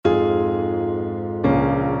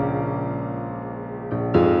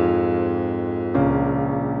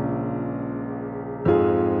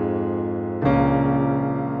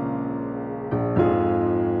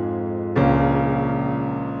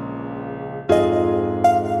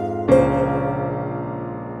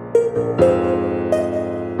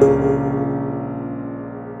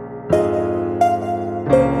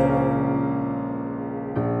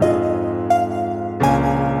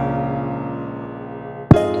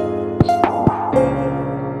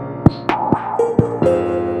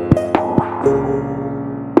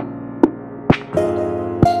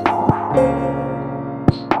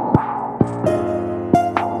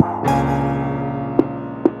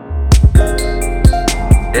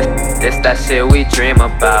This that shit we dream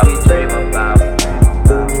about.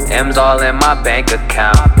 M's all in my bank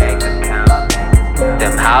account.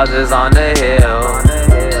 Them houses on the hill.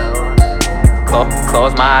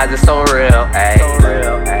 Close my eyes, it's so real, ayy.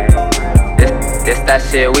 This that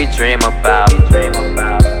shit we dream about.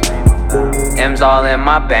 M's all in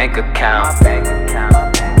my bank account.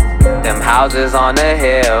 Them houses on the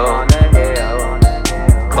hill.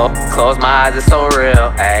 Close my eyes, it's so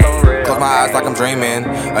real, ayy. Close my eyes like I'm dreaming.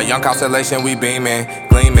 A young constellation, we beaming.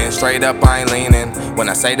 Gleaming, straight up, I ain't leaning. When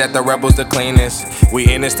I say that the rebels the cleanest,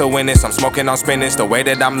 we in this to win this. I'm smoking on spinach. The way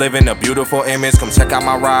that I'm living, a beautiful image. Come check out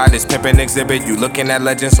my ride, it's pimpin' exhibit. You looking at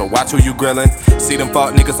legends, so watch who you grillin'. See them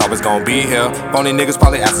fuck niggas always gon' be here. Phony niggas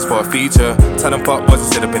probably ask us for a feature. Tell them fuck boys to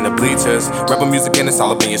sit up in the bleachers. Rebel music and it's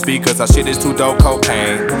all up in your speakers. Our shit is too dope,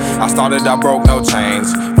 cocaine. I started, I broke, no change.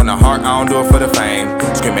 From the heart, I don't do it for the fame.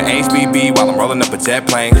 Screaming HBB while I'm rolling up a jet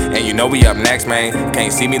plane. And you know we up next, man.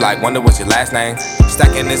 Can't see me like wonder what's your last name.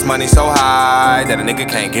 Stacking this money so high that a nigga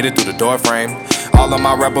can't get it through the door frame. All of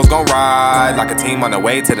my rebels gon' ride like a team on the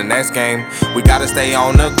way to the next game. We gotta stay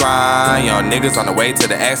on the grind. Young niggas on the way to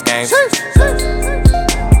the X Games.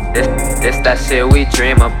 This that shit we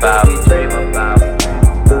dream about.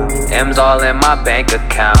 M's all in my bank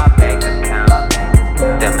account.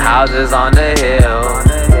 Them houses on the hill.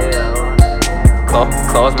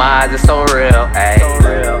 Close my eyes, it's so real, ayy.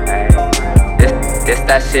 This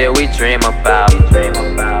that shit we dream about.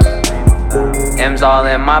 M's all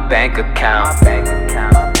in my bank account.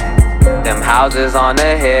 Them houses on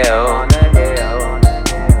the hill.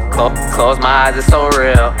 Close my eyes, it's so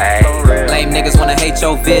real, ayy. Lame niggas wanna hate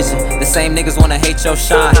your vision. The same niggas wanna hate your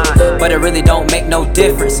shine. But it really don't make no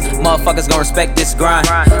difference. Motherfuckers gon' respect this grind.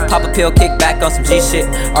 Pop a pill, kick back on some G shit.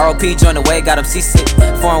 ROP join the way, got them seasick.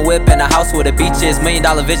 Foreign whip and a house where the beach is. $1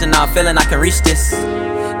 million vision, now I'm feeling I can reach this.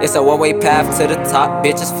 It's a one-way path to the top.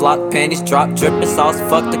 Bitches flock, panties drop, drippin' sauce,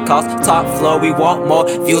 fuck the cost. Top floor, we want more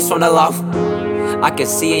views from the loft. I can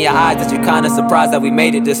see in your eyes that you kinda surprised that we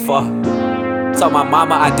made it this far. Told my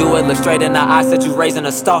mama I do it, look straight in the eyes, said you raising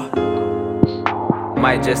a star.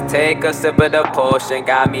 Might just take a sip of the potion,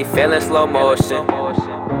 got me feeling slow motion.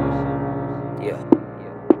 Yeah.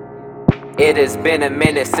 It has been a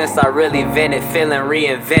minute since I really vented, feeling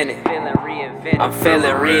reinvented. I'm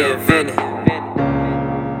feeling reinvented.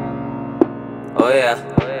 Oh yeah.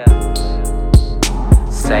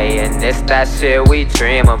 Saying it's that shit we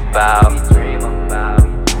dream about.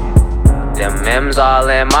 Them M's all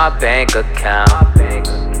in my bank account.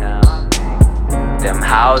 Them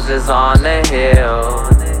houses on the hill.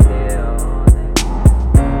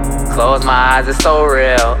 Close my eyes, it's so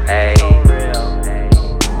real, ayy.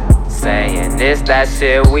 Saying it's that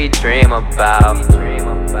shit we dream about.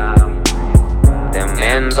 Them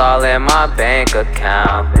M's all in my bank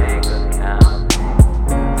account.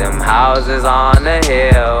 Them houses on the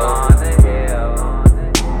hill.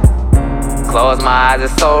 Close my eyes,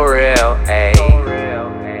 it's so real, ayy.